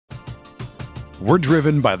We're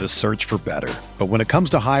driven by the search for better. But when it comes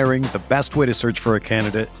to hiring, the best way to search for a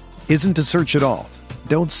candidate isn't to search at all.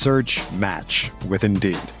 Don't search, match with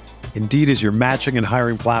Indeed. Indeed is your matching and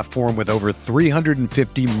hiring platform with over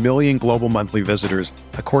 350 million global monthly visitors,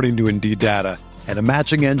 according to Indeed data, and a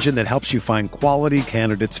matching engine that helps you find quality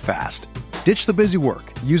candidates fast. Ditch the busy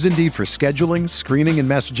work. Use Indeed for scheduling, screening, and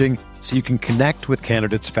messaging so you can connect with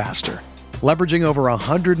candidates faster. Leveraging over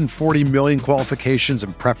 140 million qualifications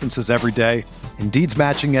and preferences every day, Indeed's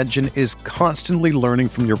matching engine is constantly learning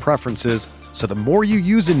from your preferences, so the more you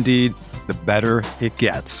use Indeed, the better it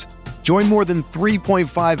gets. Join more than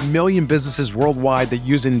 3.5 million businesses worldwide that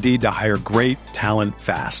use Indeed to hire great talent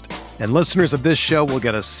fast. And listeners of this show will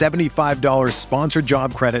get a $75 sponsored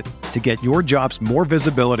job credit to get your jobs more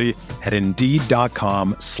visibility at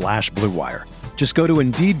Indeed.com/Blue Wire. Just go to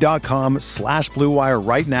Indeed.com/Blue Wire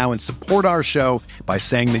right now and support our show by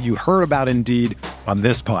saying that you heard about Indeed on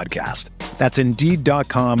this podcast. That's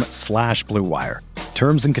Indeed.com/Blue Wire.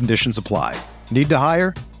 Terms and conditions apply. Need to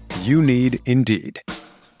hire? You need Indeed.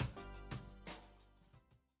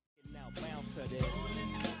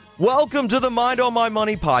 Welcome to the Mind on My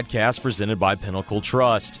Money podcast presented by Pinnacle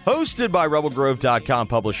Trust. Hosted by RebelGrove.com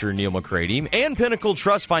publisher Neil McCready and Pinnacle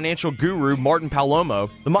Trust financial guru Martin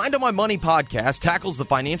Palomo, the Mind on My Money podcast tackles the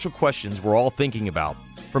financial questions we're all thinking about.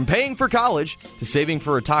 From paying for college to saving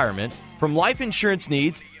for retirement, from life insurance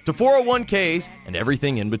needs to 401ks and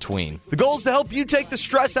everything in between. The goal is to help you take the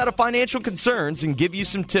stress out of financial concerns and give you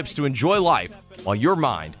some tips to enjoy life while your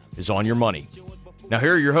mind is on your money. Now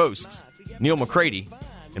here are your hosts, Neil McCready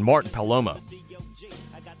and Martin Palomo.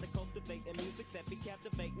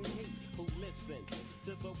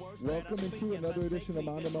 Welcome into another edition of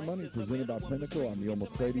Mind on My Money, presented by Pinnacle. I'm Neil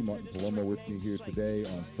McCready. Martin Palomo with me here today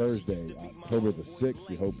on Thursday, October the 6th.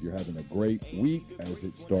 We hope you're having a great week as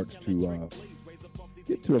it starts to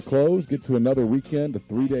get to a close, get to another weekend, a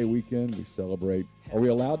 3-day weekend. We celebrate. Are we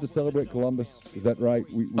allowed to celebrate Columbus? Is that right?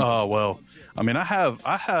 Well, I mean, I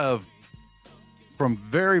have from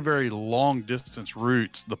very, very long distance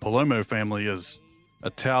roots. The Palomo family is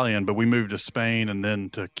Italian, but we moved to Spain and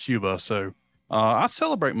then to Cuba. So I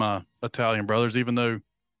celebrate my Italian brothers, even though,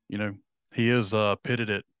 you know, he is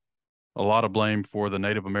pitted at a lot of blame for the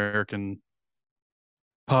Native American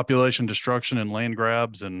population destruction and land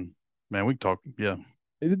grabs. And man, we can talk. Yeah.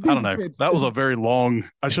 I don't know. That was a very long,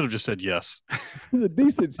 I should have just said yes. There's a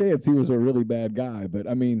decent chance he was a really bad guy, but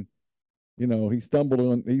I mean, you know, he stumbled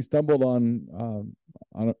on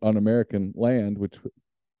American land, which,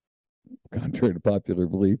 contrary to popular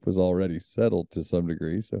belief, was already settled to some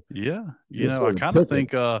degree. So yeah, you know, I kind of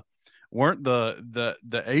think weren't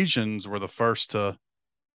the Asians were the first to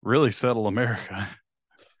really settle America.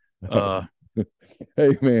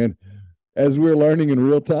 Hey man, as we're learning in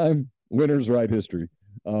real time, winners write history.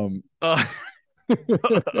 That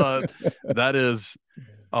is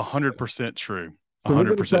 100% true. So we're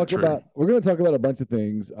going to talk about a bunch of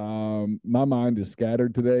things. My mind is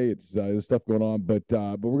scattered today. It's there's stuff going on, but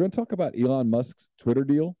we're going to talk about Elon Musk's Twitter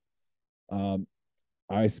deal. I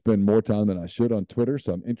spend more time than I should on Twitter,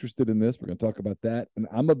 so I'm interested in this. We're going to talk about that. And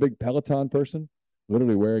I'm a big Peloton person,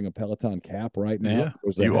 literally wearing a Peloton cap right now.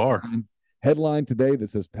 Yeah, you are. Headline today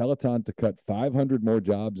that says Peloton to cut 500 more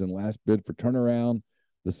jobs in last bid for turnaround.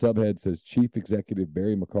 The subhead says Chief Executive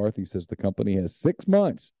Barry McCarthy says the company has 6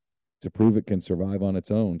 months to prove it can survive on its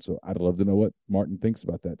own. So I'd love to know what Martin thinks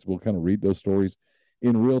about that. So we'll kind of read those stories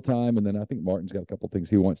in real time. And then I think Martin's got a couple things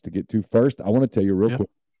he wants to get to. First, I want to tell you real quick.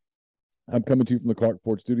 I'm coming to you from the Clark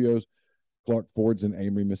Ford Studios. Clark Ford's in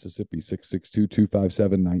Amory, Mississippi,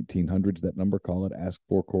 662-257-1900 is that number. Call it. Ask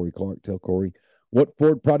for Corey Clark. Tell Corey what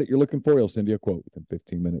Ford product you're looking for. He'll send you a quote within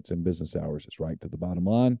 15 minutes in business hours. It's right to the bottom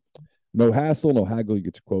line. No hassle, no haggle. You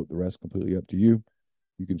get your quote. The rest completely up to you.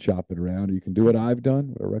 You can shop it around, or you can do what I've done,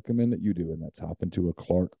 what I recommend that you do, and that's hop into a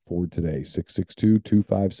Clark Ford today,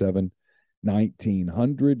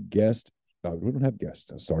 662-257-1900. Guest, we don't have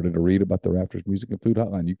guests. I started to read about the Raptors Music and Food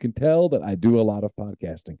Hotline. You can tell that I do a lot of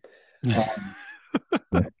podcasting.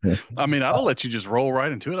 I mean, I'll let you just roll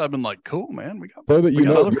right into it. I've been like, cool, man. We got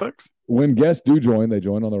other folks. When guests do join, they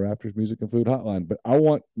join on the Raptors Music and Food Hotline. But I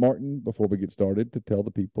want Martin, before we get started, to tell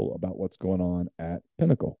the people about what's going on at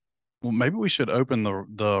Pinnacle. Well, maybe we should open the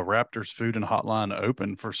Raptors Food and Hotline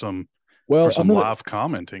open for some live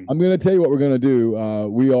commenting. I'm going to tell you what we're going to do.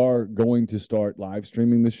 We are going to start live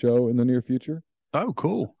streaming the show in the near future. Oh,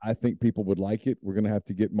 cool. I think people would like it. We're going to have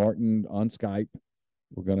to get Martin on Skype.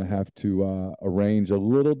 We're going to have to arrange a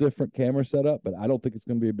little different camera setup, but I don't think it's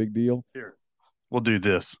going to be a big deal. Here, we'll do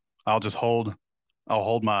this. I'll hold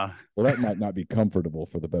my. Well, that might not be comfortable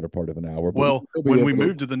for the better part of an hour. Well, when we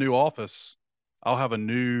move to the new office, I'll have a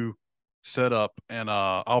new set up, and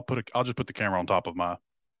I'll just put the camera on top of my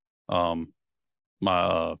um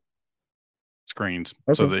my screens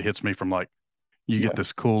so Okay. that it hits me from like you Yeah. get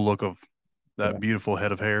this cool look of that Yeah. beautiful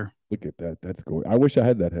head of hair. Look at that. That's cool. I wish I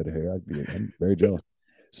had that head of hair. I'm very jealous.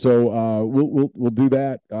 So we'll do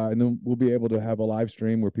that, and then we'll be able to have a live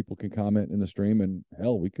stream where people can comment in the stream, and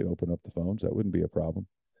hell, we could open up the phones. That wouldn't be a problem.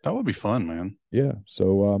 That would be fun, man. Yeah.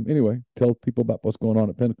 So anyway, tell people about what's going on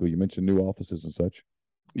at Pinnacle. You mentioned new offices and such.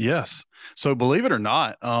 Yes. So believe it or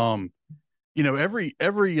not, every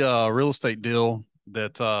real estate deal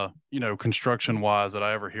that construction wise that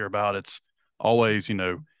I ever hear about, it's always,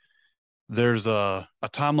 there's a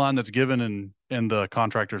timeline that's given, and the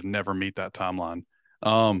contractors never meet that timeline.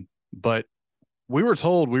 But we were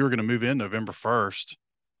told we were going to move in November 1st.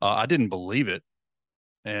 I didn't believe it.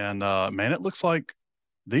 And man, it looks like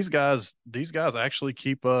these guys actually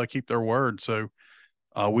keep their word. So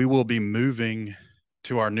we will be moving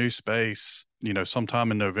to our new space,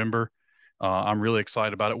 sometime in November. I'm really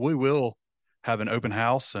excited about it. We will have an open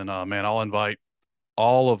house, and man, I'll invite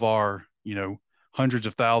all of our, hundreds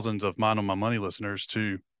of thousands of Mind on My Money listeners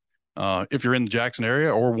to, if you're in the Jackson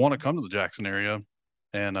area or want to come to the Jackson area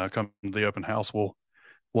and come to the open house, we'll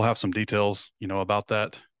have some details, about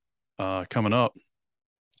that coming up.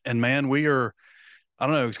 And man, I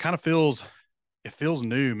don't know, it feels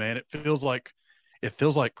new, man. It feels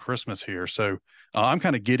like Christmas here. So I'm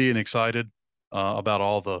kind of giddy and excited about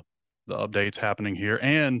all the updates happening here.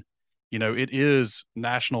 And, it is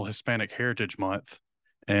National Hispanic Heritage Month.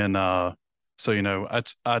 And so,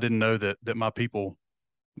 I didn't know that my people,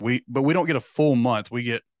 but we don't get a full month. We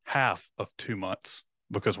get half of 2 months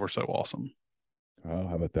because we're so awesome. Oh,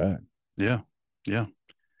 how about that? Yeah. Yeah.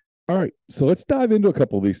 All right, so let's dive into a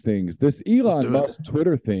couple of these things. This Elon do it. Musk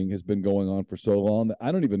Twitter thing has been going on for so long that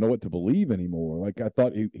I don't even know what to believe anymore. Like I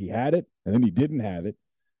thought he had it, and then he didn't have it,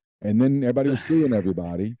 and then everybody was suing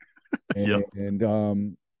everybody, and Yep.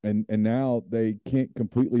 and now they can't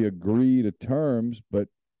completely agree to terms. But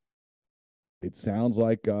it sounds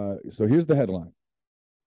like so. Here's the headline: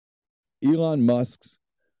 Elon Musk's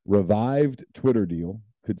revived Twitter deal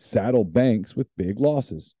could saddle banks with big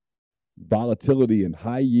losses. Volatility in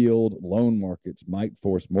high yield loan markets might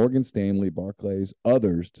force Morgan Stanley, Barclays,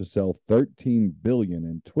 others to sell $13 billion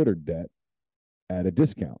in Twitter debt at a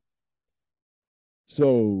discount.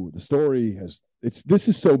 So the story this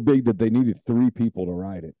is so big that they needed 3 people to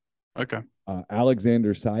write it. Okay.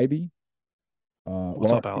 Alexander Saidi,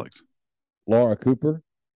 What's up, Alex? Laura Cooper,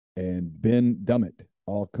 and Ben Dummett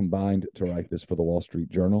all combined to write this for the Wall Street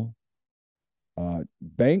Journal.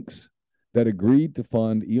 Banks that agreed to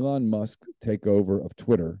fund Elon Musk's takeover of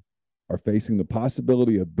Twitter are facing the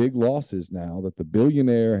possibility of big losses now that the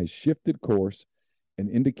billionaire has shifted course and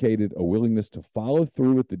indicated a willingness to follow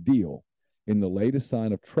through with the deal in the latest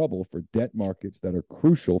sign of trouble for debt markets that are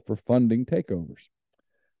crucial for funding takeovers.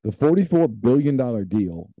 The $44 billion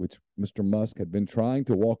deal, which Mr. Musk had been trying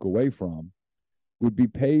to walk away from, would be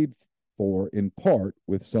paid for in part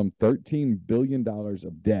with some $13 billion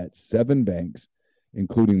of debt 7 banks,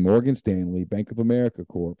 including Morgan Stanley, Bank of America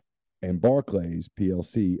Corp., and Barclays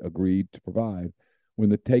PLC, agreed to provide when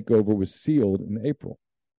the takeover was sealed in April.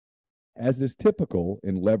 As is typical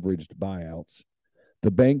in leveraged buyouts, the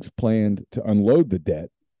banks planned to unload the debt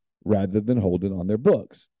rather than hold it on their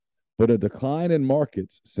books. But a decline in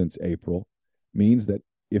markets since April means that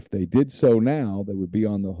if they did so now, they would be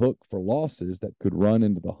on the hook for losses that could run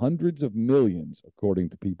into the hundreds of millions, according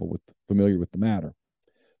to people familiar with the matter.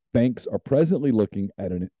 Banks are presently looking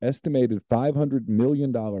at an estimated $500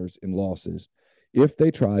 million in losses if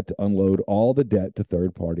they tried to unload all the debt to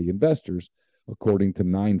third-party investors, according to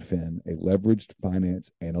Ninefin, a leveraged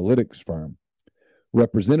finance analytics firm.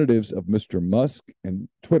 Representatives of Mr. Musk and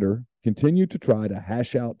Twitter continue to try to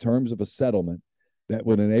hash out terms of a settlement that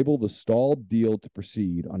would enable the stalled deal to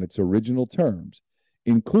proceed on its original terms,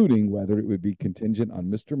 including whether it would be contingent on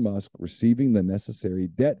Mr. Musk receiving the necessary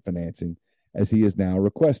debt financing, as he is now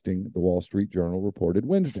requesting, the Wall Street Journal reported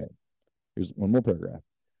Wednesday. Here's one more paragraph.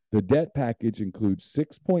 The debt package includes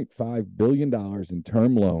 $6.5 billion in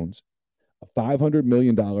term loans, a $500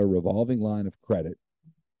 million revolving line of credit,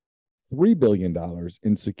 $3 billion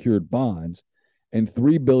in secured bonds, and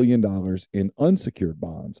 $3 billion in unsecured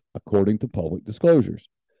bonds, according to public disclosures.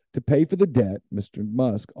 To pay for the debt, Mr.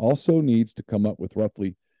 Musk also needs to come up with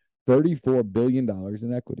roughly $34 billion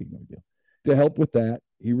in equity. No deal. To help with that,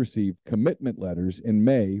 he received commitment letters in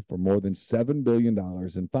May for more than $7 billion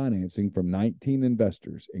in financing from 19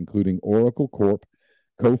 investors, including Oracle Corp.,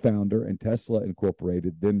 co-founder and Tesla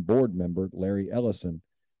Incorporated, then board member Larry Ellison,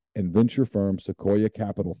 and venture firm Sequoia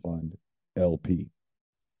Capital Fund, LP.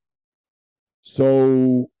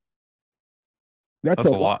 So That's a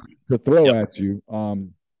lot to throw Yep. at you.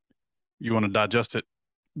 You want to digest it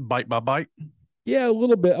bite by bite? Yeah, a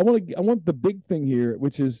little bit. I want the big thing here,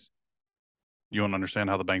 which is, You want to understand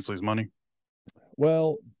how the banks lose money?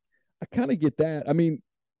 well, I kind of get that. I mean,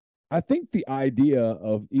 I think the idea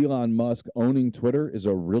of Elon Musk owning Twitter is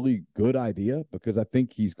a really good idea because I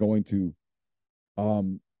think he's going to, I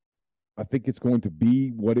think it's going to be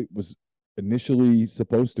what it was initially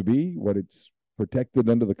supposed to be, what it's protected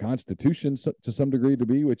under the Constitution to some degree to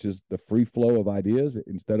be, which is the free flow of ideas.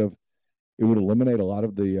 Instead of, it would eliminate a lot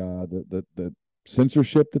of the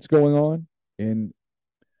censorship that's going on in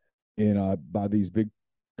by these big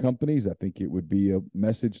companies. I think it would be a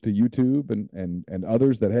message to YouTube and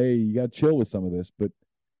others that, hey, you got to chill with some of this. But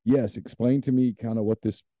yes, explain to me kind of what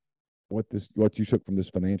you took from this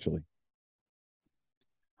financially.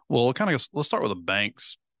 Well, let's start with the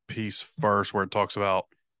banks piece first, where it talks about,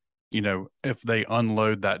 if they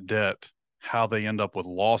unload that debt, how they end up with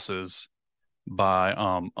losses by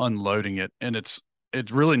unloading it. And it's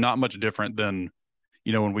really not much different than,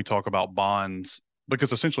 when we talk about bonds,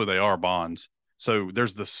 because essentially they are bonds. So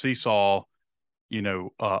there's the seesaw,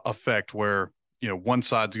 effect where, one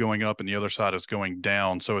side's going up and the other side is going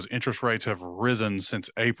down. So as interest rates have risen since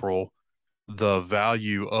April, the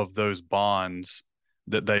value of those bonds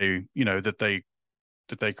that they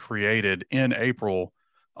created in April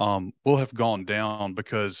will have gone down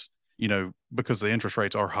because the interest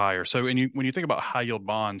rates are higher. So when you think about high yield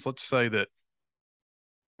bonds, let's say that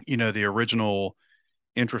the original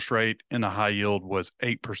interest rate in the high yield was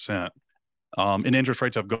 8%, and interest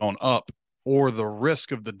rates have gone up, or the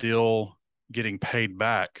risk of the deal getting paid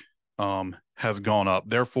back has gone up.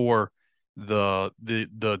 Therefore, the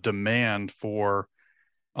demand for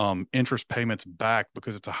interest payments back,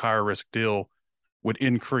 because it's a higher risk deal, would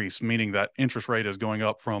increase, meaning that interest rate is going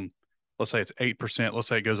up from, let's say it's 8%, let's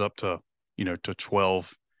say it goes up to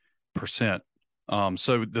 12%.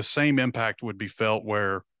 So the same impact would be felt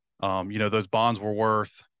where those bonds were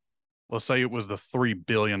worth, let's say it was the $3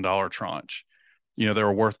 billion tranche. They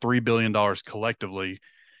were worth $3 billion collectively.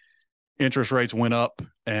 Interest rates went up,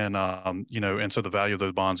 and and so the value of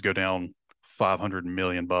those bonds go down $500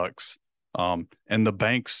 million. And the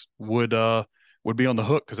banks would be on the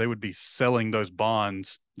hook because they would be selling those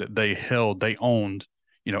bonds that they owned,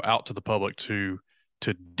 out to the public to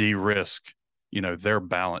de-risk, their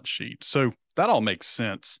balance sheet. So that all makes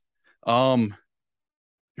sense. You're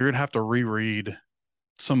gonna have to reread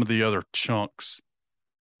some of the other chunks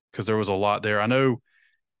because there was a lot there. I know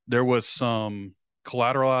there was some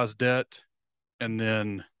collateralized debt and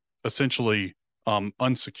then essentially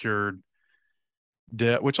unsecured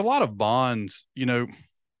debt, which a lot of bonds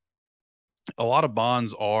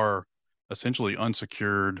are essentially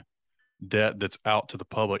unsecured debt that's out to the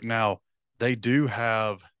public. Now, they do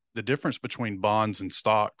have the difference between bonds and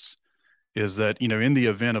stocks is that, in the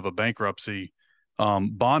event of a bankruptcy,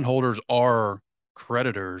 bondholders are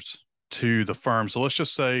creditors to the firm. So let's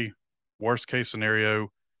just say, worst case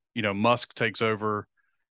scenario, Musk takes over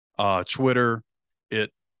Twitter,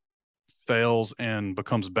 it fails and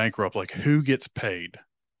becomes bankrupt. Like, who gets paid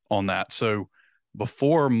on that? So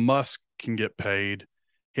before Musk can get paid,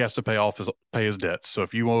 he has to pay his debts. So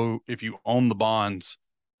if you own the bonds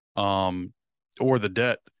or the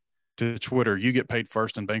debt to Twitter, you get paid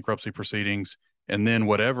first in bankruptcy proceedings, and then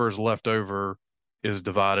whatever is left over is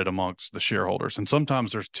divided amongst the shareholders. And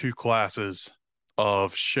sometimes there's two classes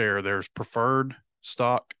of share. There's preferred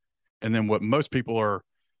stock, and then what most people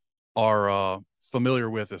are familiar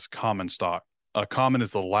with is common stock. Common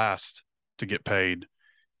is the last to get paid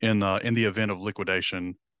in the event of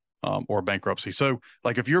liquidation or bankruptcy. So,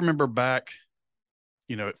 like, if you remember back,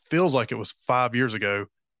 it feels like it was 5 years ago,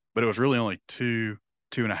 but it was really only two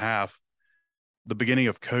and a half. The beginning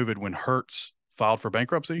of COVID, when Hertz filed for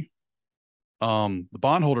bankruptcy, the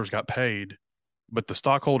bondholders got paid, but the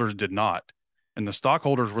stockholders did not. And the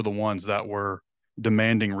stockholders were the ones that were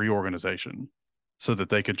demanding reorganization so that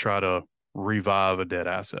they could try to revive a dead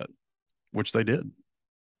asset, which they did.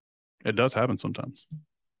 It does happen sometimes.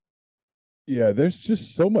 Yeah, there's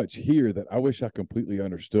just so much here that I wish I completely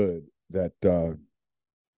understood. That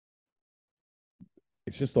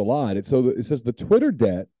it's just a lot. It says the Twitter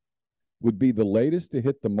debt would be the latest to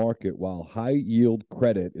hit the market, while high yield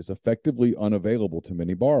credit is effectively unavailable to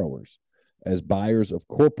many borrowers, as buyers of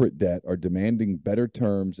corporate debt are demanding better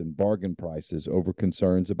terms and bargain prices over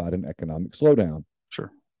concerns about an economic slowdown.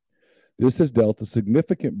 Sure. This has dealt a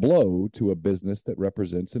significant blow to a business that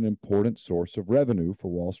represents an important source of revenue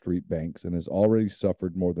for Wall Street banks and has already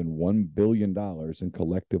suffered more than $1 billion in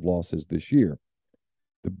collective losses this year.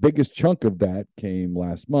 The biggest chunk of that came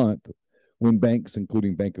last month when banks,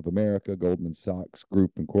 including Bank of America, Goldman Sachs Group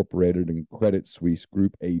Incorporated, and Credit Suisse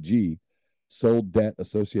Group AG, sold debt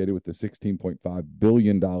associated with the $16.5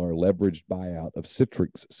 billion leveraged buyout of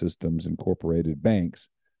Citrix Systems Incorporated banks,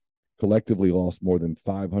 collectively lost more than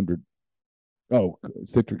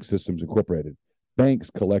Citrix Systems Incorporated. Banks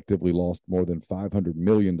collectively lost more than $500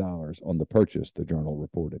 million on the purchase, the Journal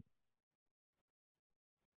reported.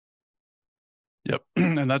 Yep.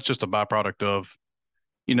 And that's just a byproduct of,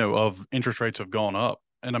 of interest rates have gone up.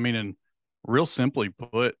 And I mean, and real simply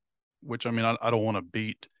put, which I mean, I don't want to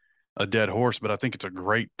beat a dead horse, but I think it's a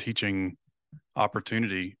great teaching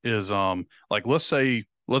opportunity is like, let's be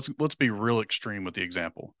real extreme with the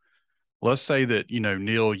example. Let's say that,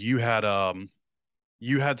 Neil, you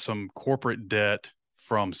had some corporate debt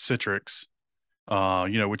from Citrix,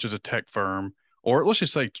 which is a tech firm, or let's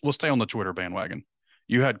stay on the Twitter bandwagon.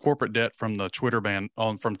 You had corporate debt from the Twitter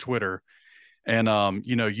from Twitter, and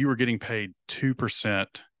you were getting paid 2%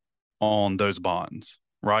 on those bonds,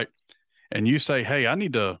 right? And you say, hey,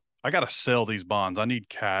 I got to sell these bonds. I need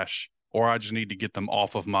cash, or I just need to get them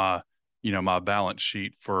off of my, my balance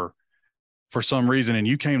sheet for some reason. And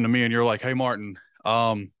you came to me and you're like, hey, Martin,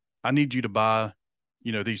 I need you to buy,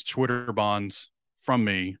 these Twitter bonds from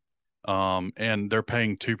me. And they're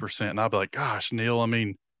paying 2%. And I'd be like, gosh, Neil, I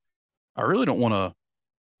mean, I don't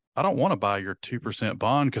want to buy your 2%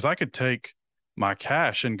 bond, because I could take my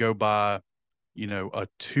cash and go buy, a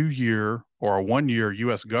 2-year or a 1-year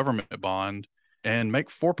U.S. government bond and make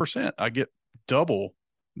 4%. I get double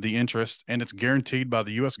the interest, and it's guaranteed by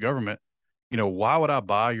the U.S. government. Why would I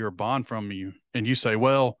buy your bond from you? And you say,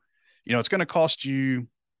 well, it's going to cost you,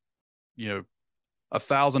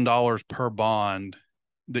 $1,000 per bond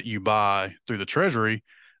that you buy through the Treasury.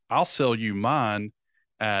 I'll sell you mine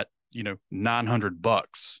at,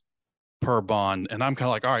 $900 per bond. And I'm kind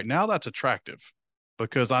of like, all right, now that's attractive,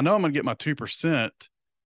 because I know I'm going to get my 2%,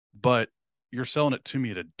 but you're selling it to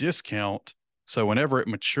me at a discount. So whenever it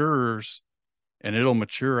matures, and it'll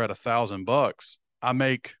mature at $1,000, I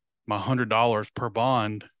make my $100 per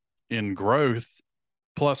bond in growth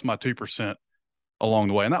plus my 2% along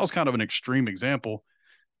the way. And that was kind of an extreme example,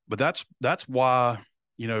 but that's why,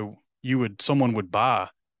 someone would buy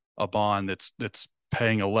a bond that's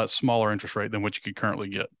paying a less smaller interest rate than what you could currently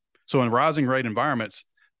get. So in rising rate environments,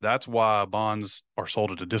 that's why bonds are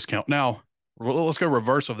sold at a discount. Now, let's go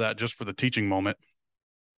reverse of that just for the teaching moment.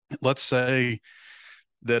 Let's say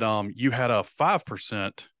that you had a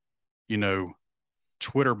 5%,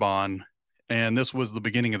 Twitter bond, and this was the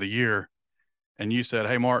beginning of the year, and you said,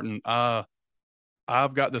 hey, Martin,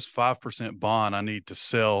 I've got this 5% bond I need to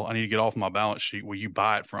sell. I need to get off my balance sheet. Will you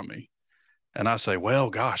buy it from me? And I say, well,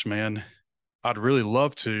 gosh, man, I'd really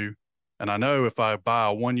love to. And I know if I buy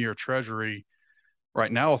a 1-year Treasury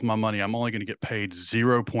right now with my money, I'm only going to get paid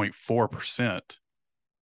 0.4%.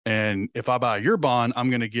 And if I buy your bond, I'm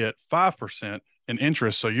going to get 5% in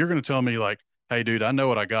interest. So you're going to tell me like, hey, dude, I know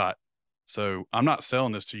what I got. So I'm not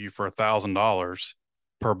selling this to you for $1,000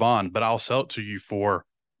 per bond, but I'll sell it to you for,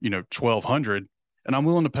 $1,200. And I'm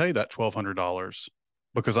willing to pay that $1,200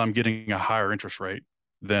 because I'm getting a higher interest rate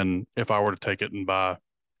than if I were to take it and buy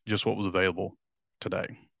just what was available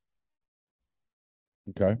today.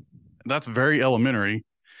 Okay. That's very elementary.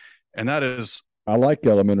 And that is. I like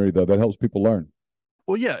elementary, though. That helps people learn.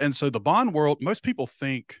 Well, yeah. And so the bond world, most people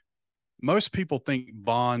think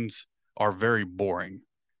bonds are very boring.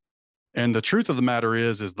 And the truth of the matter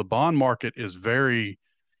is the bond market is very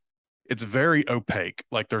opaque.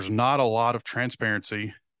 Like there's not a lot of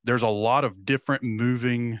transparency. There's a lot of different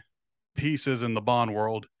moving pieces in the bond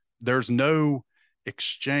world. There's no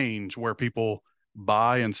exchange where people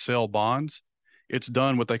buy and sell bonds. It's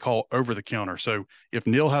done what they call over the counter. So if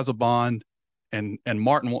Neil has a bond and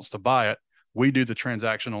Martin wants to buy it, we do the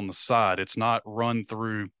transaction on the side. It's not run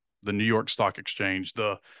through the New York Stock Exchange,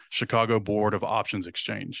 the Chicago Board of Options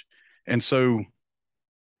Exchange. And so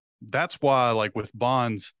that's why, like with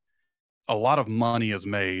bonds, a lot of money is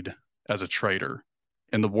made as a trader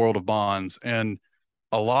in the world of bonds. And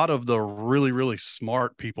a lot of the really, really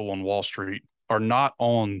smart people on Wall Street are not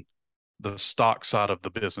on the stock side of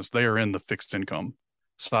the business. They are in the fixed income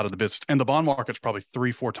side of the business. And the bond market's probably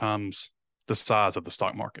 3-4 times the size of the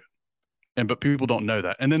stock market. But people don't know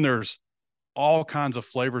that. And then there's all kinds of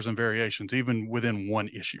flavors and variations, even within one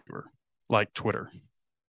issuer, like Twitter.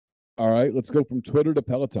 All right, let's go from Twitter to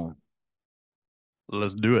Peloton.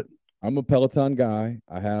 Let's do it. I'm a Peloton guy.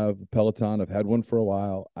 I have a Peloton. I've had one for a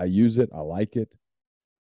while. I use it. I like it.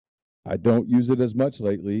 I don't use it as much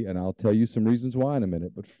lately, and I'll tell you some reasons why in a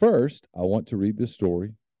minute. But first, I want to read this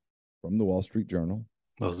story from the Wall Street Journal.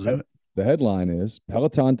 Let's do it. The headline is,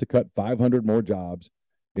 Peloton to cut 500 more jobs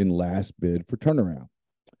in last bid for turnaround.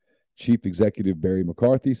 Chief Executive Barry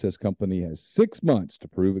McCarthy says company has 6 months to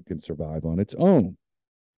prove it can survive on its own.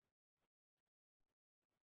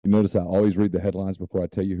 You notice I always read the headlines before I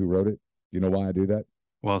tell you who wrote it. You know why I do that?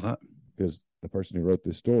 Why is that? Because the person who wrote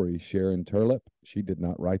this story, Sharon Turlip, she did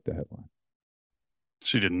not write the headline.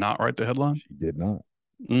 She did not write the headline? She did not.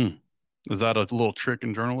 Is that a little trick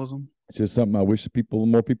in journalism? It's just something I wish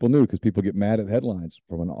more people knew, because people get mad at headlines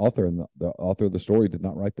from an author, and the author of the story did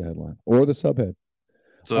not write the headline or the subhead.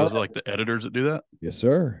 So is it like the editors that do that? Yes,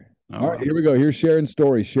 sir. Oh. All right, here we go. Here's Sharon's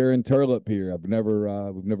story. Sharon Turlip here. We've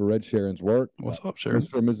never read Sharon's work. What's up, Sharon?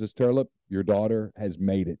 Mr. and Mrs. Turlip, your daughter has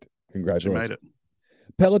made it. Congratulations. She made it.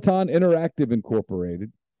 Peloton Interactive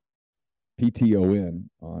Incorporated, PTON,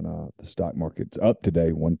 on the stock market. It's up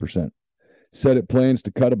today, 1%. Said it plans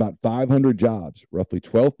to cut about 500 jobs, roughly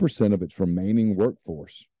 12% of its remaining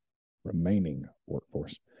workforce,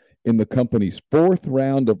 in the company's fourth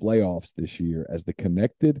round of layoffs this year, as the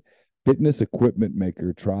connected fitness equipment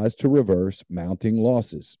maker tries to reverse mounting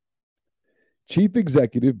losses. Chief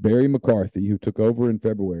Executive Barry McCarthy, who took over in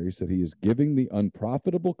February, said he is giving the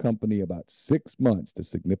unprofitable company about 6 months to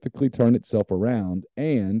significantly turn itself around,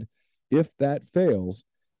 and if that fails,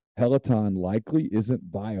 Peloton likely isn't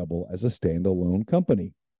viable as a standalone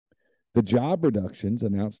company. The job reductions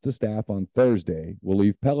announced to staff on Thursday will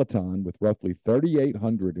leave Peloton with roughly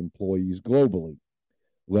 3,800 employees globally,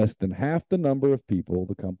 less than half the number of people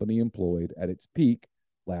the company employed at its peak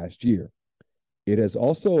last year. It has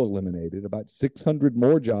also eliminated about 600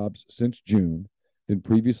 more jobs since June than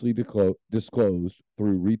previously disclosed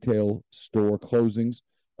through retail store closings,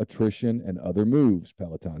 attrition, and other moves,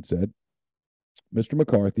 Peloton said. Mr.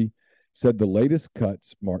 McCarthy said the latest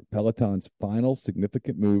cuts mark Peloton's final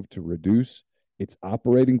significant move to reduce its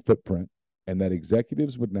operating footprint, and that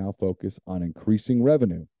executives would now focus on increasing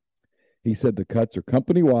revenue. He said the cuts are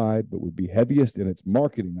company-wide, but would be heaviest in its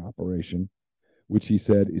marketing operation, which he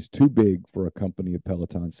said is too big for a company of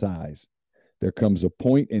Peloton's size. There comes a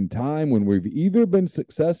point in time when we've either been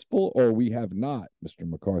successful or we have not, Mr.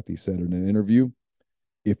 McCarthy said in an interview.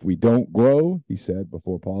 If we don't grow, he said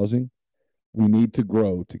before pausing, we need to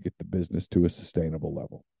grow to get the business to a sustainable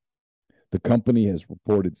level. The company has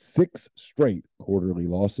reported 6 straight quarterly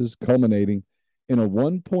losses, culminating in a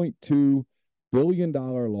 $1.2 billion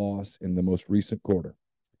loss in the most recent quarter.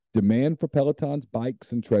 Demand for Peloton's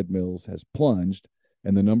bikes and treadmills has plunged,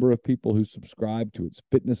 and the number of people who subscribe to its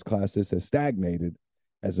fitness classes has stagnated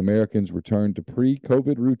as Americans return to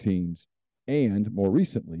pre-COVID routines and, more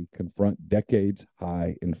recently, confront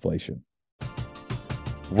decades-high inflation.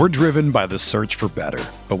 We're driven by the search for better.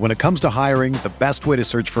 But when it comes to hiring, the best way to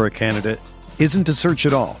search for a candidate isn't to search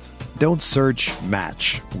at all. Don't search,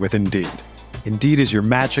 match with Indeed. Indeed is your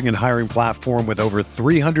matching and hiring platform with over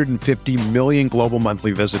 350 million global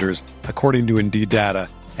monthly visitors, according to Indeed data,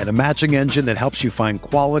 and a matching engine that helps you find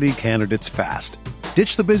quality candidates fast.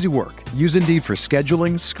 Ditch the busy work. Use Indeed for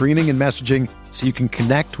scheduling, screening, and messaging so you can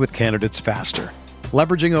connect with candidates faster.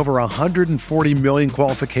 Leveraging over 140 million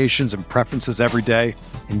qualifications and preferences every day,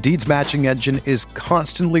 Indeed's matching engine is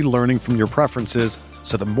constantly learning from your preferences,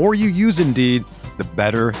 so the more you use Indeed, the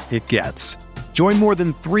better it gets. Join more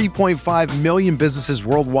than 3.5 million businesses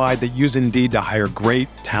worldwide that use Indeed to hire great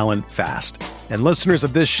talent fast. And listeners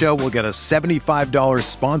of this show will get a $75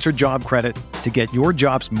 sponsored job credit to get your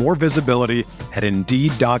jobs more visibility at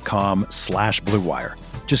Indeed.com/Blue Wire.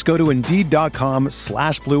 Just go to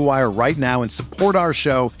Indeed.com/Blue Wire right now and support our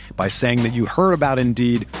show by saying that you heard about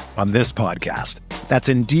Indeed on this podcast. That's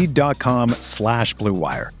Indeed.com/Blue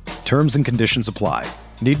Wire. Terms and conditions apply.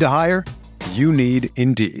 Need to hire? You need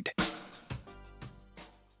Indeed.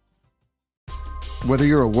 Whether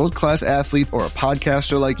you're a world-class athlete or a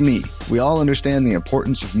podcaster like me, we all understand the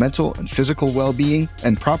importance of mental and physical well-being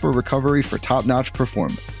and proper recovery for top-notch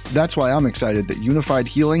performance. That's why I'm excited that Unified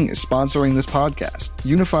Healing is sponsoring this podcast.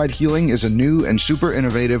 Unified Healing is a new and super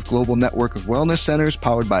innovative global network of wellness centers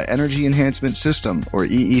powered by Energy Enhancement System, or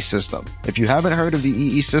EE System. If you haven't heard of the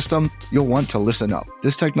EE System, you'll want to listen up.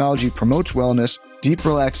 This technology promotes wellness, deep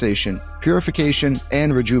relaxation, purification,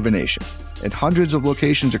 and rejuvenation. In hundreds of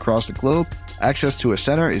locations across the globe, access to a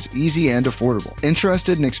center is easy and affordable.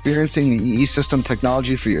 Interested in experiencing the EE System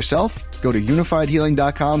technology for yourself? Go to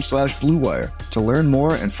unifiedhealing.com/Blue Wire to learn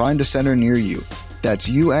more and find a center near you. That's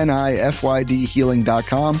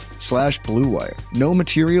UNIFYDhealing.com/Blue Wire. No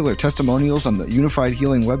material or testimonials on the Unified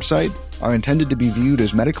Healing website are intended to be viewed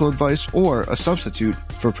as medical advice or a substitute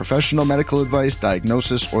for professional medical advice,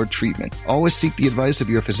 diagnosis, or treatment. Always seek the advice of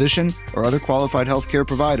your physician or other qualified healthcare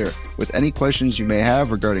provider with any questions you may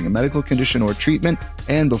have regarding a medical condition or treatment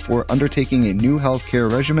and before undertaking a new healthcare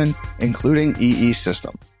regimen, including EE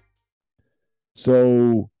system.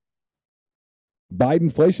 So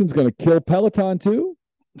Biden-inflation's going to kill Peloton too?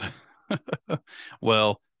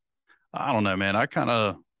 Well, I don't know, man. I kind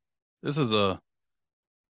of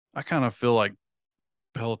feel like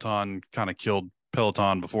Peloton kind of killed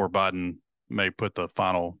Peloton before Biden may put the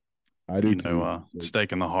final,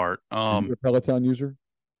 stake in the heart. Are you a Peloton user?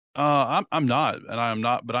 I'm not, and I am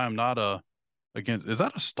not against. Is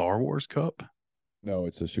that a Star Wars cup? No,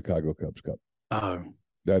 it's a Chicago Cubs cup. Oh,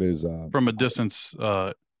 that is from a distance.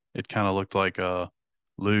 It kind of looked like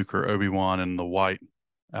Luke or Obi-Wan in the white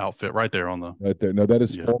outfit right there on the right there. No, that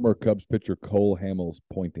is former Cubs pitcher Cole Hamels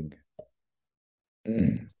pointing.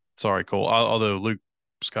 Sorry, Cole. Although Luke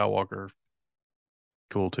Skywalker,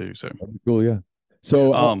 cool too. So cool, yeah.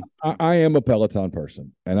 So I am a Peloton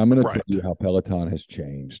person, and I'm going to tell you how Peloton has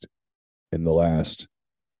changed in the last.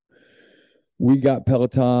 We got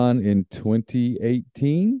Peloton in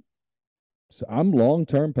 2018, so I'm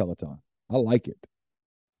long-term Peloton. I like it,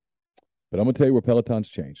 but I'm going to tell you where Peloton's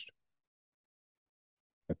changed.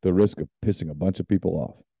 At the risk of pissing a bunch of people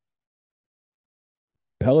off,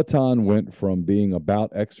 Peloton went from being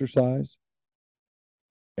about exercise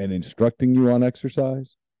and instructing you on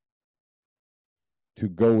exercise to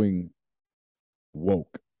going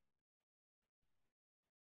woke.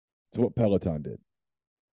 That's what Peloton did.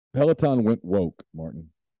 Peloton went woke,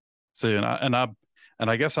 Martin. See, and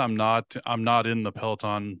I guess I'm not in the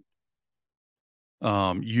Peloton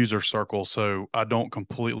user circle, so I don't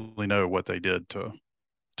completely know what they did to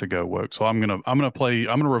go woke. So I'm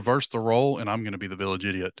gonna reverse the role, and I'm gonna be the village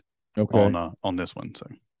idiot. Okay. On this one. So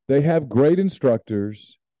they have great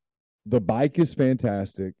instructors. The bike is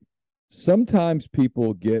fantastic. Sometimes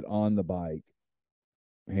people get on the bike,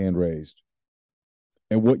 hand raised,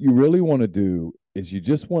 and what you really want to do is you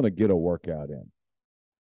just want to get a workout in.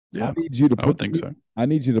 Yeah, I need you to I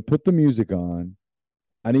need you to put the music on.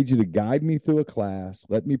 I need you to guide me through a class.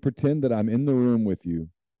 Let me pretend that I'm in the room with you.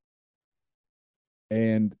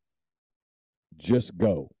 And just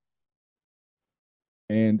go.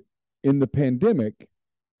 And in the pandemic,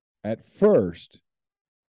 at first,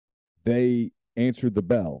 they answered the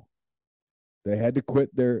bell. They had to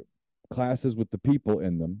quit their classes with the people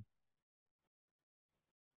in them.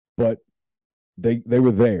 But they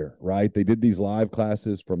were there, right? They did these live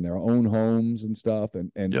classes from their own homes and stuff.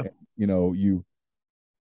 And you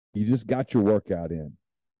just got your workout in.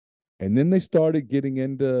 And then they started getting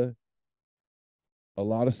into a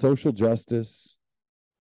lot of social justice,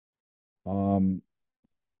 pride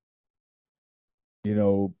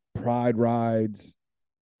rides,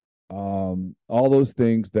 all those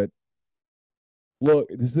things that, look,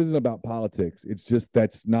 this isn't about politics. It's just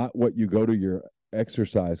that's not what you go to your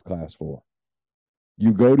exercise class for.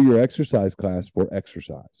 You go to your exercise class for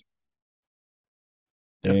exercise.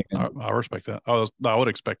 Yeah, I respect that. I would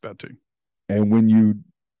expect that too. And when you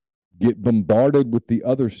get bombarded with the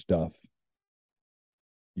other stuff,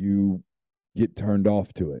 you get turned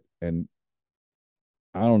off to it. And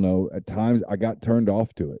I don't know, at times I got turned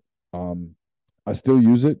off to it. I still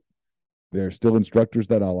use it. There are still instructors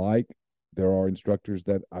that I like. There are instructors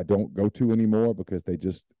that I don't go to anymore because they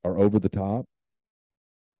just are over the top.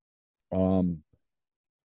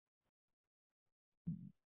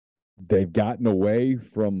 They've gotten away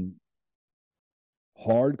from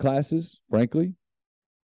hard classes, frankly.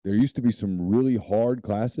 There used to be some really hard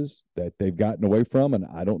classes that they've gotten away from, and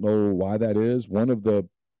I don't know why that is. One of the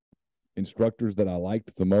instructors that I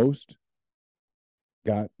liked the most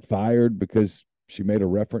got fired because she made a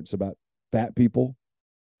reference about fat people.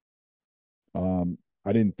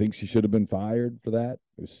 I didn't think she should have been fired for that.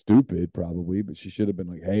 It was stupid, probably, but she should have been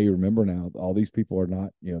like, "Hey, remember now, all these people are not,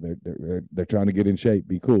 they're trying to get in shape.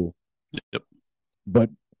 Be cool." Yep. But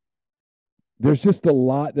there's just a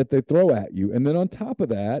lot that they throw at you, and then on top of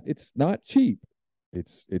that, it's not cheap.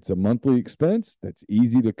 It's a monthly expense that's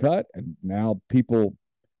easy to cut, and now people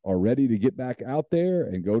are ready to get back out there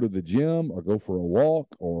and go to the gym or go for a walk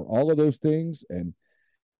or all of those things, and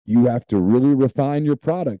you have to really refine your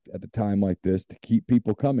product at a time like this to keep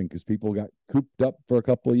people coming, because people got cooped up for a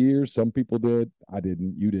couple of years. Some people did. I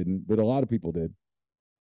didn't. You didn't. But a lot of people did.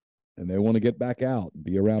 And they want to get back out and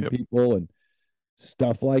be around people and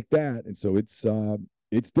stuff like that. And so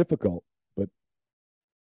it's difficult. But,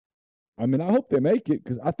 I mean, I hope they make it,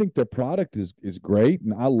 because I think their product is great.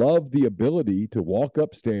 And I love the ability to walk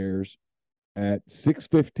upstairs at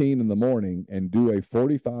 6:15 in the morning and do a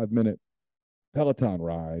 45-minute Peloton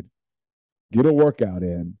ride, get a workout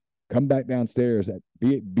in, come back downstairs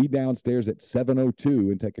be downstairs at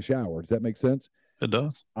 7:02 and take a shower. Does that make sense? It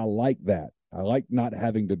does. I like that. I like not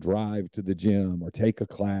having to drive to the gym or take a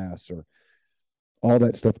class or all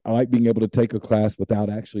that stuff. I like being able to take a class without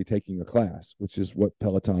actually taking a class, which is what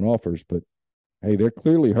Peloton offers. But hey, they're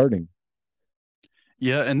clearly hurting.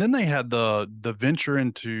 Yeah, and then they had the venture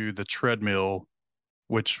into the treadmill,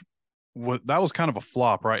 which that was kind of a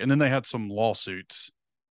flop, right? And then they had some lawsuits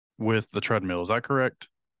with the treadmill. Is that correct?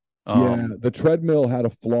 Yeah, the treadmill had a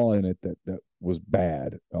flaw in it that was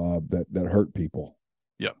bad, that hurt people.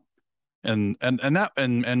 Yeah, and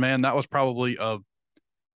man, that was probably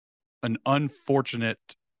an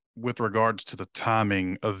unfortunate, with regards to the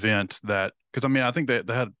timing, event, that, because I mean, I think they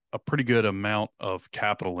had a pretty good amount of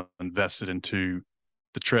capital invested into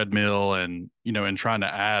the treadmill, and and trying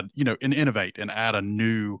to add, and innovate and add a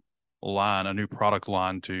new product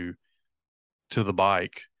line to the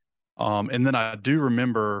bike. And then I do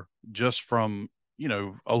remember, just from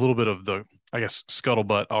a little bit of the, I guess,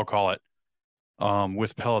 scuttlebutt, I'll call it,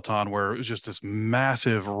 with Peloton, where it was just this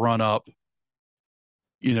massive run up,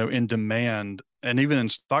 in demand and even in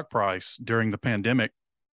stock price during the pandemic.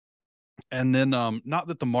 And then, not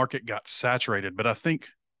that the market got saturated, but I think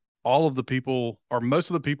all of the people, or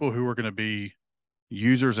most of the people who were going to be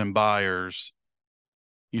users and buyers,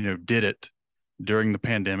 did it during the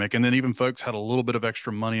pandemic. And then even folks had a little bit of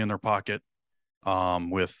extra money in their pocket,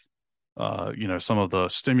 with, some of the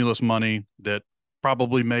stimulus money that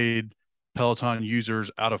probably made Peloton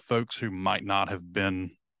users out of folks who might not have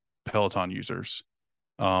been Peloton users.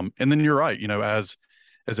 And then you're right, as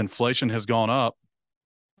inflation has gone up,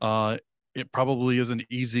 it probably is an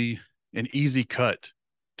easy cut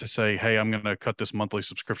to say, hey, I'm going to cut this monthly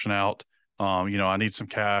subscription out. I need some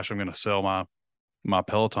cash. I'm going to sell my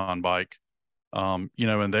Peloton bike. And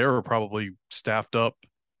they were probably staffed up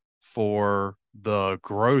for the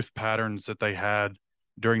growth patterns that they had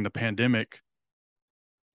during the pandemic.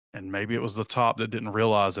 And maybe it was the top that didn't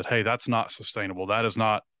realize that, hey, that's not sustainable. That is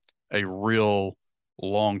not a real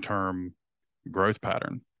long-term growth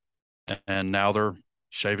pattern. And now they're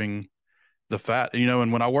shaving the fat,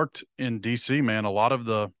 and when I worked in DC, man, a lot of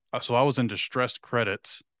so I was in distressed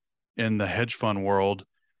credits in the hedge fund world.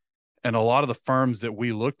 And a lot of the firms that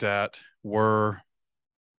we looked at were,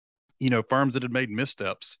 firms that had made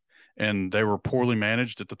missteps, and they were poorly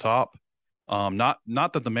managed at the top. Not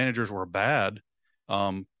that the managers were bad,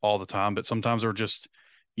 all the time, but sometimes they were just,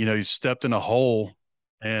 you stepped in a hole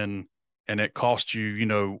and it cost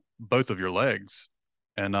you, both of your legs.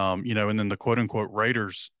 And, and then the quote unquote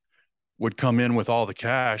raiders would come in with all the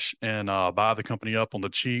cash and buy the company up on the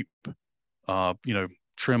cheap,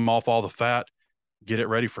 trim off all the fat, get it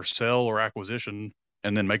ready for sale or acquisition,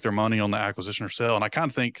 and then make their money on the acquisition or sale. And I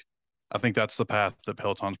think that's the path that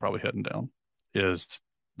Peloton's probably heading down, is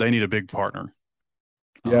they need a big partner.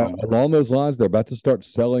 Yeah, along those lines, they're about to start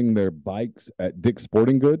selling their bikes at Dick's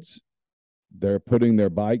Sporting Goods. They're putting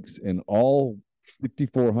their bikes in all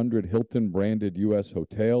 5,400 Hilton branded U.S.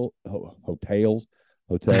 hotels.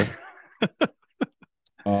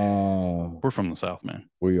 We're from the South, man.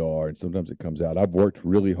 We are, and sometimes it comes out. I've worked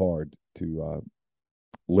really hard to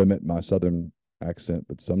limit my Southern accent,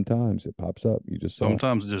 but sometimes it pops up. You just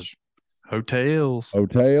sometimes just hotels.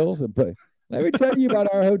 But let me tell you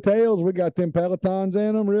about our hotels. We got them Pelotons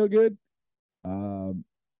in them, real good.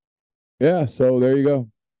 Yeah. So there you go.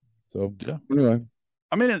 So yeah. Anyway,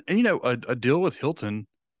 I mean, and a deal with Hilton,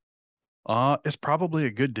 is probably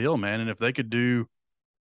a good deal, man. And if they could do,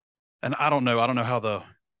 and I don't know how the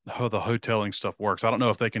hoteling stuff works. I don't know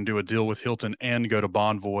if they can do a deal with Hilton and go to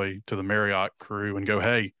Bonvoy, to the Marriott crew, and go,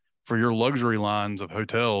 hey, for your luxury lines of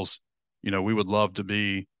hotels, we would love to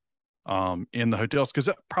be in the hotels, because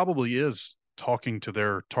that probably is talking to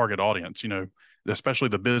their target audience, especially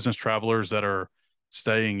the business travelers that are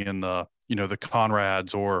staying in the, the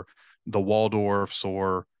Conrads or the Waldorfs,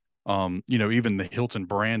 or, even the Hilton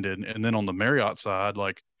branded. And then on the Marriott side,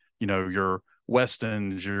 like, your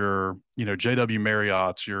Westins, your, JW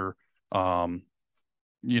Marriott's, your,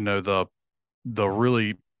 the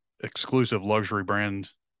really exclusive luxury brand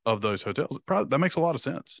of those hotels. That makes a lot of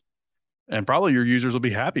sense. And probably your users will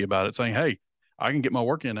be happy about it, saying, hey, I can get my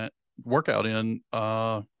workout in,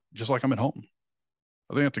 just like I'm at home.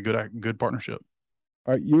 I think that's a good partnership.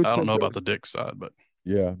 All right, I don't know about the Dick side, but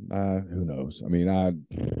yeah, who knows? I mean, I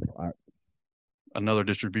another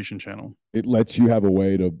distribution channel. It lets you have a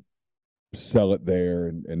way to sell it there,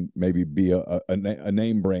 and maybe be a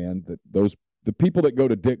name brand that the people that go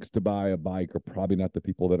to Dick's to buy a bike are probably not the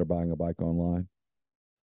people that are buying a bike online.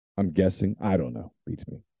 I'm guessing. I don't know. Beats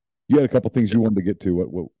me. You had a couple things you wanted to get to.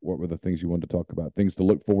 What were the things you wanted to talk about? Things to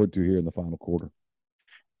look forward to here in the final quarter.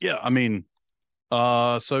 Yeah, I mean,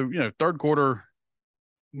 so third quarter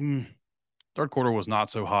was not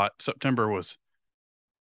so hot. September was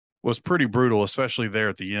pretty brutal, especially there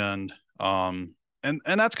at the end. And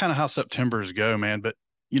that's kind of how Septembers go, man. But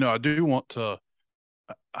I do want to.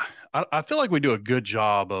 I feel like we do a good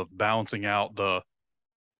job of balancing out the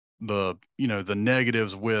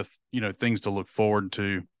negatives with things to look forward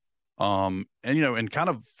to. And kind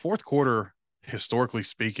of fourth quarter, historically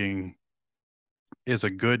speaking, is a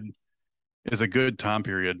good time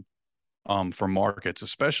period for markets,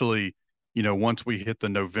 especially once we hit the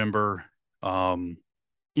November the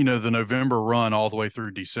November run all the way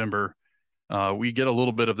through December. We get a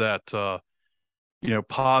little bit of that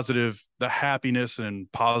positive, the happiness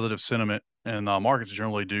and positive sentiment, and markets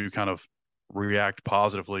generally do kind of react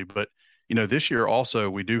positively. But this year also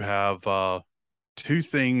we do have two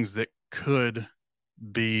things that could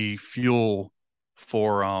be fuel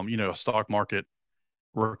for a stock market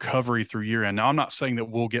recovery through year end. Now, I'm not saying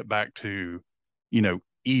that we'll get back to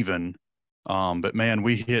even, but man,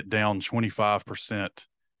 we hit down 25%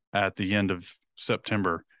 at the end of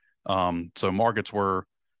September. So markets were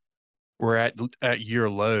at year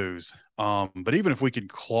lows. But even if we could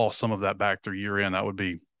claw some of that back through year end, that would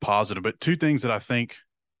be positive. But two things that I think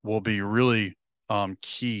will be really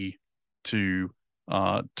key to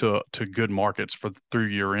good markets through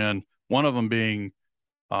year end. One of them being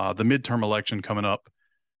the midterm election coming up.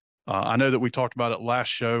 I know that we talked about it last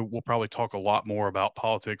show. We'll probably talk a lot more about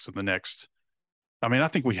politics in the next. I mean, I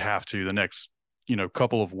think we have to the next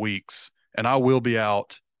couple of weeks, and I will be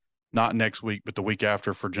out not next week, but the week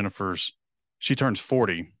after for Jennifer's. She turns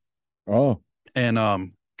 40. Oh, and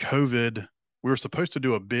COVID. We were supposed to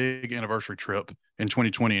do a big anniversary trip in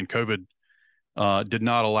 2020, and COVID did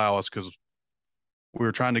not allow us because we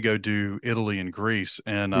were trying to go do Italy and Greece.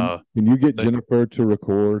 And can you get Jennifer to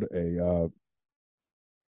record a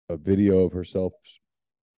video of herself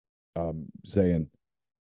saying,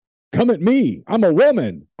 "Come at me, I'm a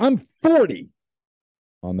woman, I'm 40"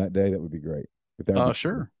 on that day? That would be great.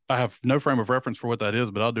 Sure. I have no frame of reference for what that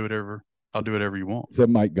is, but I'll do whatever you want. Said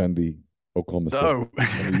Mike Gundy, Oklahoma State. No.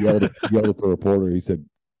 And he yelled at the reporter. He said,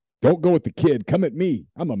 "Don't go with the kid. Come at me.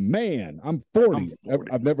 I'm a man. I'm 40.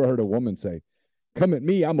 I've never heard a woman say, "Come at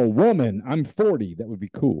me. I'm a woman. I'm 40. That would be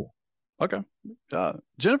cool. Okay.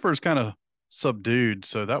 Jennifer's kind of subdued,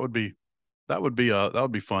 so that would be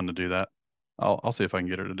fun to do that. I'll see if I can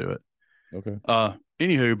get her to do it. Okay.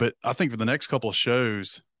 Anywho, but I think for the next couple of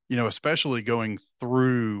shows, especially going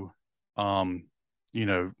through, the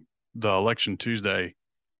election Tuesday,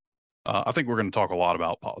 I think we're going to talk a lot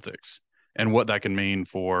about politics and what that can mean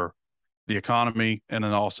for the economy, and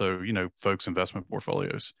then also, folks' investment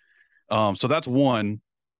portfolios. So that's one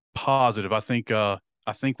positive. I think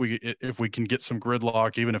if we can get some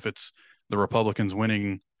gridlock, even if it's the Republicans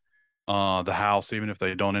winning the House, even if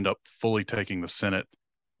they don't end up fully taking the Senate,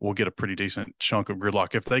 we'll get a pretty decent chunk of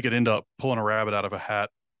gridlock. If they could end up pulling a rabbit out of a hat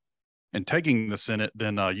and taking the Senate,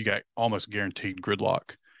 then you got almost guaranteed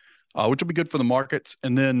gridlock, which will be good for the markets.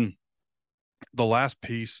 And then the last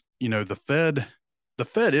piece, the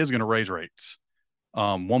Fed is going to raise rates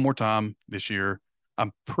one more time this year.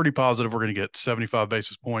 I'm pretty positive we're going to get 75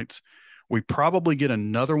 basis points. We probably get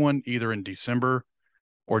another one either in December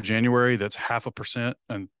or January that's 0.5%,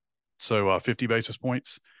 and so 50 basis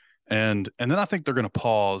points. And then I think they're going to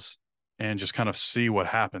pause and just kind of see what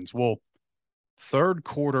happens. Well, third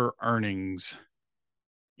quarter earnings,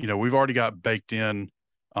 we've already got baked in.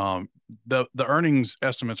 The earnings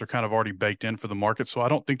estimates are kind of already baked in for the market, so I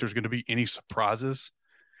don't think there's going to be any surprises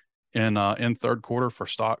in third quarter for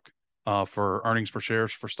stock, for earnings per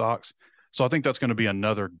shares for stocks. So I think that's going to be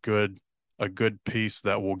another a good piece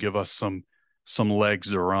that will give us some legs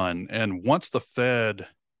to run. And once the Fed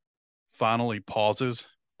finally pauses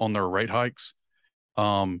on their rate hikes,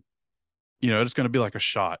 it's going to be like a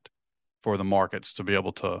shot for the markets to be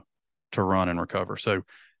able to run and recover. So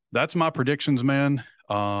that's my predictions, man.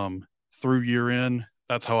 Through year end,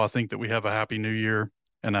 that's how I think that we have a happy new year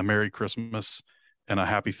and a Merry Christmas and a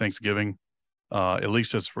happy Thanksgiving, at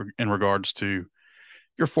least as in regards to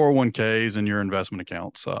your 401ks and your investment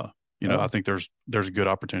accounts. I think there's a good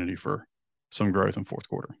opportunity for some growth in fourth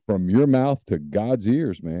quarter. From your mouth to God's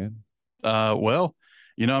ears, man. Well,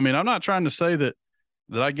 I'm not trying to say that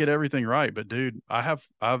I get everything right, but dude,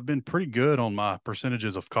 I've been pretty good on my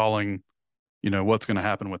percentages of calling, what's going to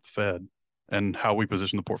happen with the Fed and how we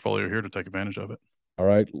position the portfolio here to take advantage of it. All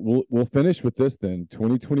right. We'll finish with this then.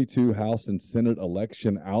 2022 House and Senate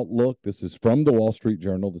election outlook. This is from the Wall Street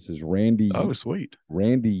Journal. This is Randy. Oh, sweet.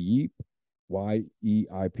 Randy Yeep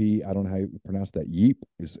YEIP. I don't know how you pronounce that. Yeep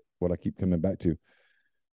is what I keep coming back to.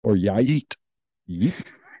 Or Yeet. Yeet.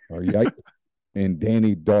 Or Yeet. And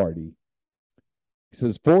Danny Daugherty. He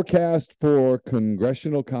says, forecast for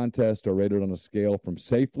congressional contest are rated on a scale from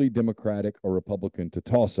safely Democratic or Republican to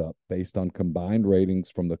toss-up based on combined ratings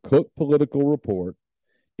from the Cook Political Report,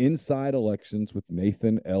 Inside Elections with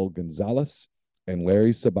Nathan L. Gonzalez, and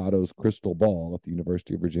Larry Sabato's Crystal Ball at the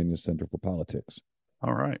University of Virginia Center for Politics.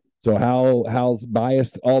 All right. So how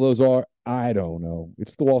biased all those are, I don't know.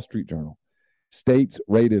 It's the Wall Street Journal. States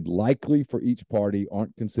rated likely for each party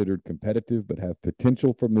aren't considered competitive but have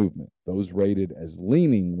potential for movement. Those rated as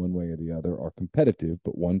leaning one way or the other are competitive,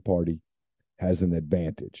 but one party has an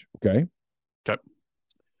advantage. Okay? Okay.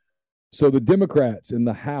 So the Democrats in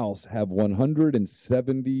the House have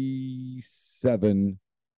 177,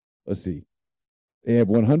 let's see. They have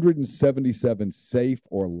 177 safe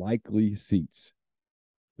or likely seats.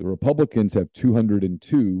 The Republicans have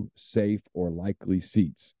 202 safe or likely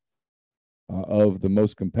seats. Of the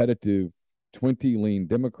most competitive, 20 lean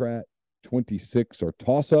Democrat, 26 are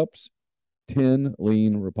toss-ups, 10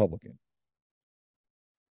 lean Republican.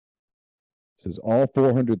 It says all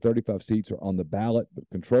 435 seats are on the ballot, but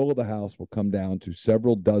control of the House will come down to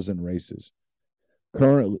several dozen races.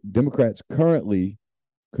 Democrats currently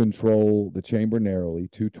control the chamber narrowly,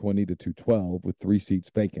 220 to 212, with 3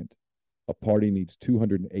 seats vacant. A party needs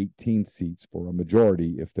 218 seats for a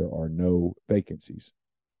majority if there are no vacancies.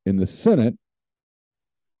 In the Senate,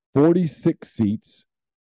 46 seats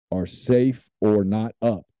are safe or not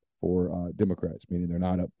up for Democrats, meaning they're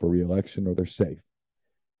not up for re-election or they're safe.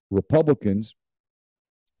 Republicans,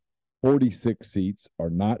 46 seats are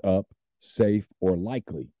not up, safe, or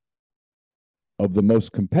likely. Of the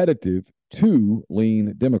most competitive, 2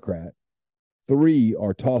 lean Democrat, 3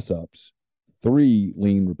 are toss-ups, 3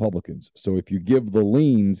 lean Republicans. So if you give the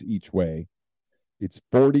leans each way, it's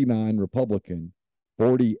 49 Republican,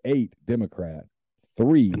 48 Democrat,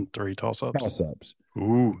 3 and 3 toss-ups. Toss-ups.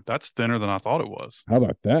 Ooh, that's thinner than I thought it was. How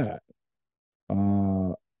about that?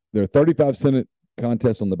 There are 35 Senate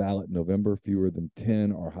contests on the ballot in November. Fewer than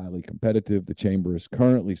 10 are highly competitive. The chamber is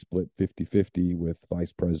currently split 50-50 with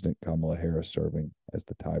Vice President Kamala Harris serving as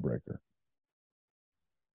the tiebreaker. I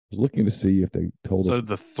was looking to see if they told us. So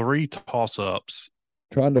the 3 toss-ups.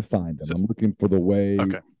 Trying to find them. I'm looking for the way.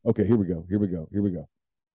 Okay, here we go.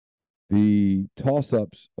 The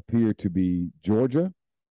toss-ups appear to be Georgia.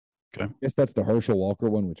 Okay. I guess that's the Herschel Walker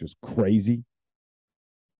one, which is crazy.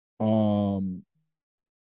 The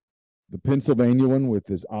Pennsylvania one with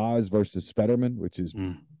his Oz versus Fetterman, which is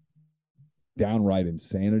downright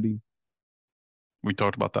insanity. We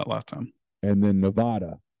talked about that last time. And then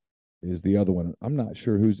Nevada is the other one. I'm not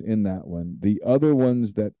sure who's in that one. The other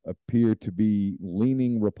ones that appear to be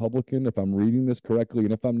leaning Republican, if I'm reading this correctly,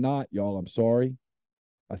 and if I'm not, y'all, I'm sorry.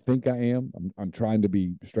 I think I am. I'm trying to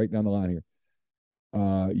be straight down the line here.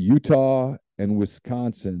 Utah and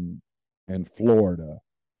Wisconsin and Florida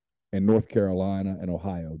and North Carolina and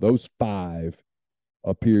Ohio. Those 5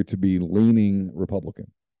 appear to be leaning Republican.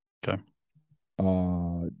 Okay.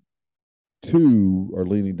 2 are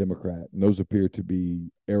leaning Democrat, and those appear to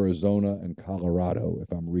be Arizona and Colorado, if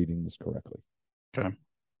I'm reading this correctly. Okay.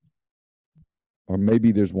 Or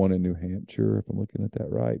maybe there's one in New Hampshire, if I'm looking at that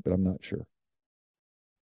right, but I'm not sure.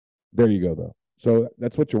 There you go, though. So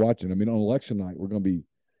that's what you're watching. I mean, on election night, we're going to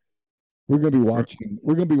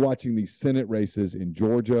be watching these Senate races in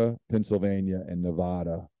Georgia, Pennsylvania, and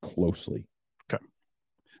Nevada closely. Okay.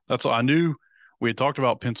 That's all I knew. We had talked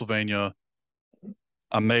about Pennsylvania.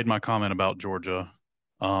 I made my comment about Georgia.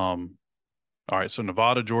 All right, so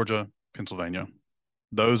Nevada, Georgia, Pennsylvania.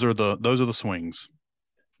 Those are the swings.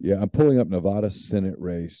 Yeah, I'm pulling up Nevada Senate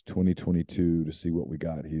race 2022 to see what we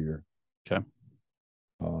got here. Okay.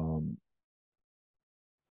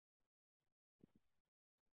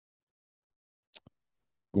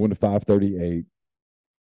 Going to 538,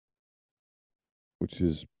 which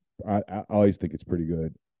is I always think it's pretty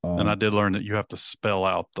good. And I did learn that you have to spell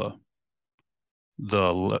out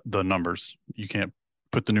the numbers. You can't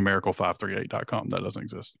put the numerical 538.com. That doesn't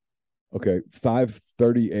exist. Okay,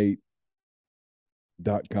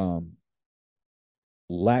 538.com.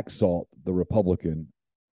 Laxalt, the Republican,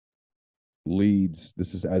 leads.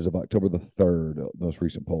 This is as of October the 3rd, most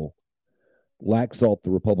recent poll. Laxalt,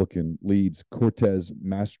 the Republican, leads Cortez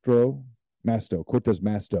Masto,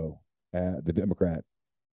 the Democrat,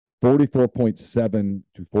 44.7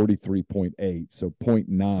 to 43.8, so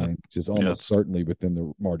 0.9, which is almost certainly within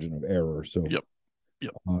the margin of error. So yep.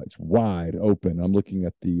 It's wide open. I'm looking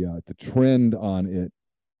at the trend on it.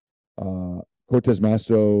 Cortez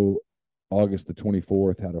Masto, August the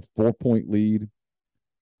 24th, had a 4-point lead.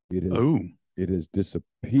 It has it has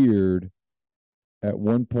disappeared. At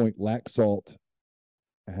one point, Laxalt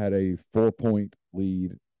had a 4-point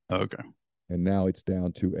lead. Okay. And now it's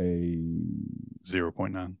down to a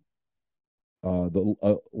 0.9.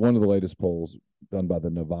 One of the latest polls done by the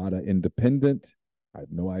Nevada Independent, I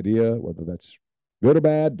have no idea whether that's good or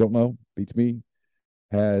bad, don't know, beats me,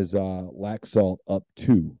 has Laxalt up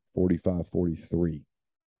to 45-43.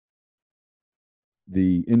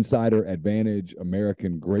 The Insider Advantage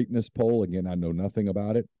American Greatness poll, again, I know nothing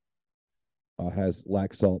about it, has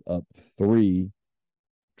Laxalt up 3.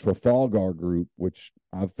 Trafalgar Group, which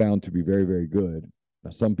I've found to be very, very good. Now,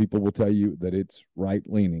 some people will tell you that it's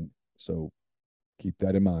right-leaning, so keep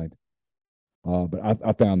that in mind. But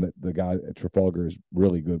I found that the guy at Trafalgar is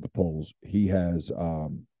really good with polls. He has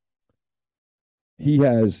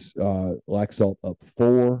Laxalt up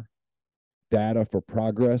 4. Data for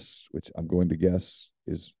Progress, which I'm going to guess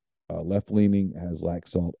is left-leaning, has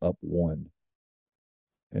Laxalt up 1.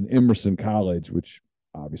 And Emerson College, which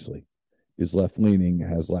obviously is left-leaning,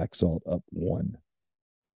 has Laxalt up 1.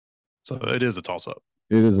 So it is a toss-up.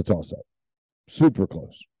 It is a toss-up. Super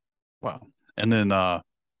close. Wow. And then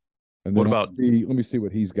what about let me see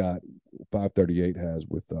what he's got. 538 has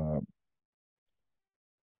with I'll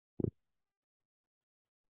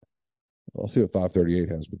see what 538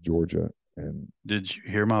 has with Georgia. And did you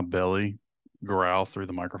hear my belly growl through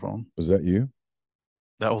the microphone? Was that you?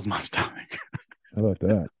 That was my stomach. How about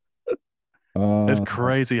that? It's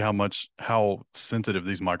crazy how sensitive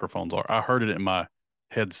these microphones are. I heard it in my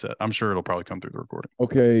headset. I'm sure it'll probably come through the recording.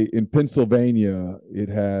 Okay, in Pennsylvania, it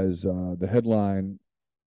has the headline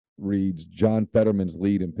reads, John Fetterman's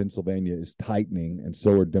lead in Pennsylvania is tightening, and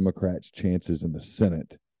so are Democrats' chances in the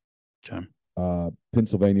Senate. Okay.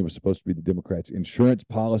 Pennsylvania was supposed to be the Democrats' insurance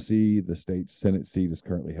policy. The state's Senate seat is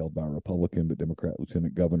currently held by a Republican, but Democrat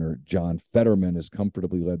Lieutenant Governor John Fetterman has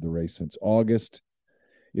comfortably led the race since August.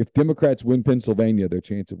 If Democrats win Pennsylvania, their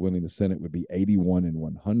chance of winning the Senate would be 81 in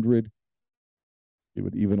 100. It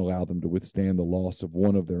would even allow them to withstand the loss of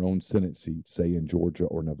one of their own Senate seats, say in Georgia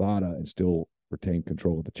or Nevada, and still retain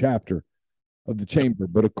control of the chapter of the chamber.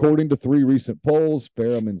 But according to 3 recent polls,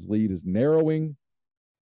 Fetterman's lead is narrowing.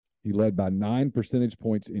 He led by 9 percentage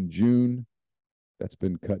points in June. That's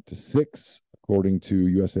been cut to 6, according to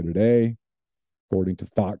USA Today. According to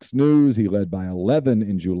Fox News, he led by 11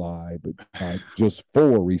 in July, but just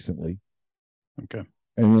 4 recently. Okay.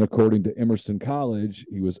 And then according to Emerson College,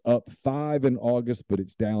 he was up 5 in August, but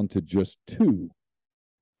it's down to just 2.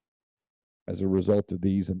 As a result of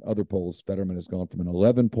these and other polls, Fetterman has gone from an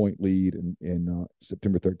 11-point lead in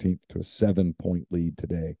September 13th to a 7-point lead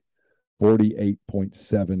today,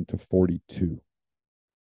 48.7 to 42.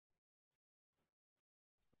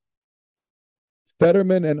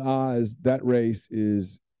 Fetterman and Oz, that race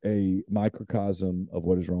is a microcosm of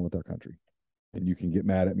what is wrong with our country. And you can get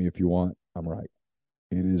mad at me if you want. I'm right.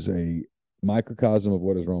 It is a microcosm of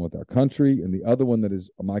what is wrong with our country. And the other one that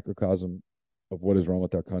is a microcosm of what is wrong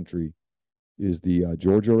with our country is the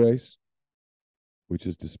Georgia race, which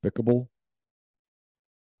is despicable,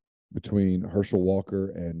 between Herschel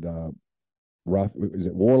Walker and is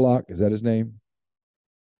it Warlock? Is that his name?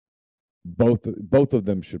 Both of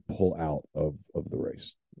them should pull out of the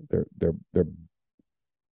race. They're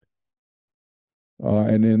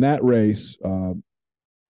and in that race,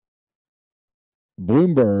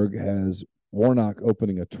 Bloomberg has Warnock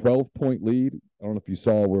opening a 12-point lead. I don't know if you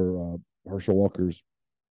saw where Herschel Walker's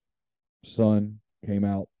son came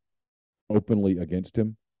out openly against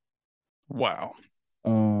him. Wow.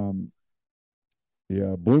 Yeah,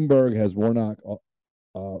 Bloomberg has Warnock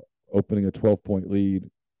opening a 12-point lead.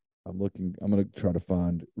 I'm going to try to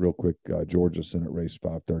find real quick Georgia Senate race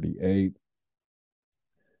 538.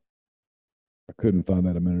 I couldn't find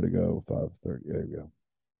that a minute ago. 530. There you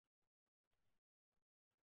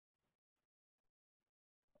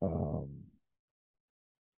go.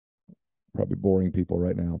 Probably boring people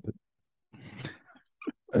right now, but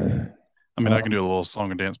I mean, I can do a little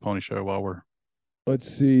song and dance pony show while we're. Let's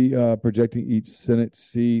see. Projecting each Senate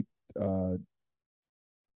seat.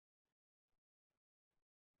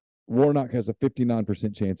 Warnock has a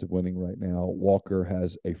 59% chance of winning right now. Walker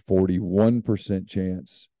has a 41%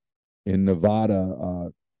 chance. In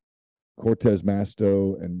Nevada, Cortez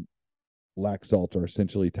Masto and Laxalt are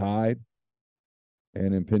essentially tied.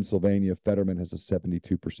 And in Pennsylvania, Fetterman has a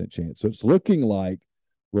 72% chance. So it's looking like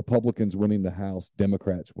Republicans winning the House,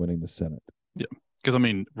 Democrats winning the Senate. Yeah, because, I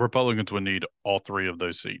mean, Republicans would need all 3 of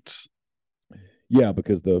those seats. Yeah,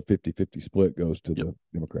 because the 50-50 split goes to the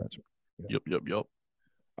Democrats. Yeah. Yep.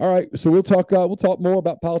 All right, so we'll talk more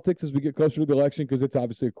about politics as we get closer to the election, because it's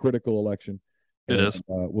obviously a critical election. It And, is.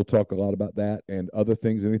 we'll talk a lot about that and other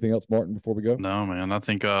things. Anything else, Martin, before we go? No, man. I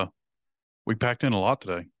think we packed in a lot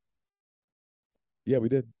today. Yeah, we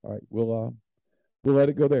did. All right. We'll let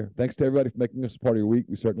it go there. Thanks to everybody for making us a part of your week.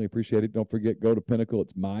 We certainly appreciate it. Don't forget, go to Pinnacle.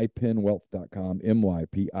 It's mypinnwealth.com,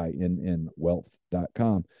 MYPINN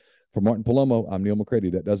wealth.com. For Martin Palomo, I'm Neil McCready.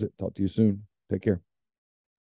 That does it. Talk to you soon. Take care.